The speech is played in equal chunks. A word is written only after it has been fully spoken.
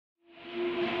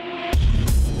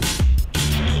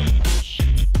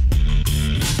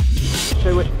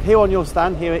here on your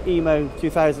stand here at EMO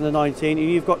 2019,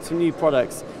 you've got some new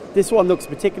products. This one looks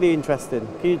particularly interesting.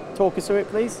 Can you talk us through it,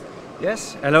 please?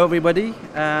 Yes, hello everybody.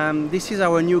 This is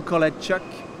our new collet chuck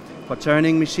for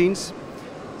turning machines.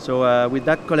 So with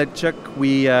that collet chuck,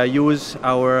 we use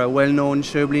our well-known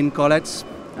Schaublin collets.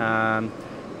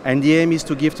 And the aim is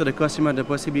to give to the customer the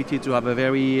possibility to have a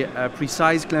very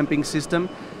precise clamping system,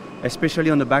 especially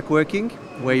on the back working,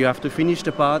 where you have to finish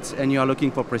the parts and you are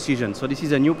looking for precision. So this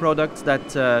is a new product that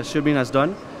Schaublin has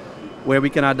done, where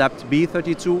we can adapt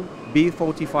B32,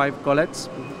 B45 collets,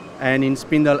 and in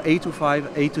spindle A25,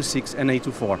 A26 and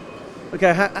A24.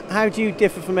 Okay, how do you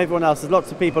differ from everyone else? There's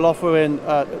lots of people offering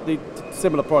the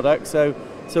similar products, so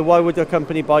why would a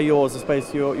company buy yours as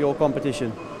opposed to your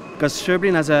competition? Because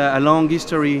Schaublin has a long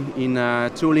history in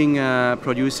tooling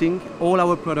producing. All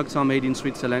our products are made in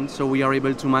Switzerland, so we are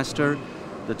able to master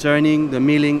the turning, the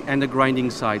milling and the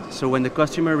grinding side. So when the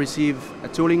customer receives a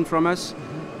tooling from us,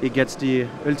 he gets the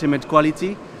ultimate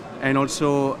quality and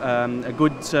also a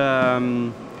good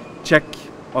check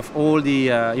of all the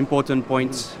important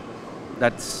points.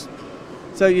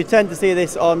 So you tend to see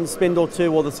this on spindle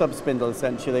 2 or the sub-spindle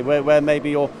essentially, where maybe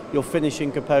your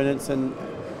finishing components and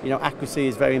accuracy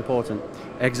is very important.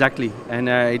 Exactly, and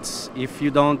if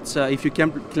you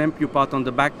clamp your part on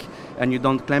the back and you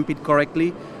don't clamp it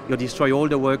correctly, you destroy all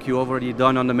the work you already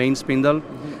done on the main spindle.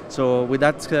 So with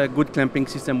that good clamping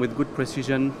system with good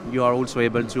precision, you are also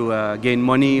able to gain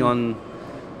money on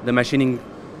the machining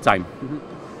time.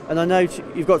 And I know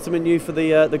you've got something new for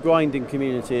the grinding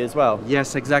community as well.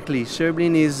 Yes, exactly.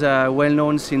 Schaublin is well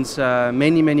known since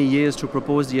many years to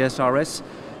propose the SRS,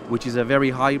 which is a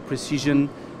very high precision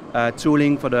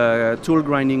tooling for the tool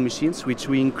grinding machines, which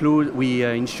we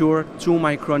ensure 2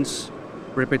 microns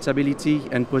repeatability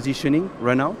and positioning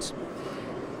runout.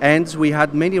 And we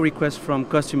had many requests from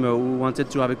customers who wanted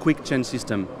to have a quick change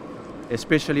system,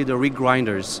 especially the rig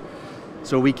grinders.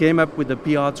 So we came up with the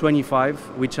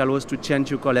PR25, which allows to change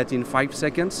your collet in 5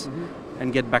 seconds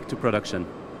and get back to production.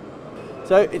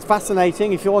 So it's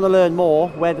fascinating. If you want to learn more,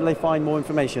 where do they find more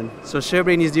information? So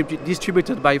Schaublin is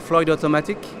distributed by Floyd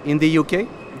Automatic in the UK.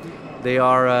 They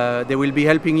will be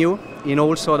helping you in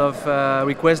all sort of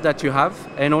requests that you have,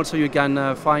 and also you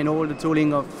can find all the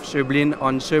tooling of Schaublin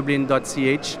on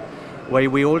schaublin.ch, where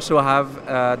we also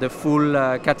have the full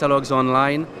catalogs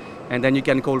online, and then you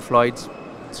can call Floyd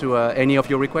to any of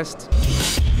your requests.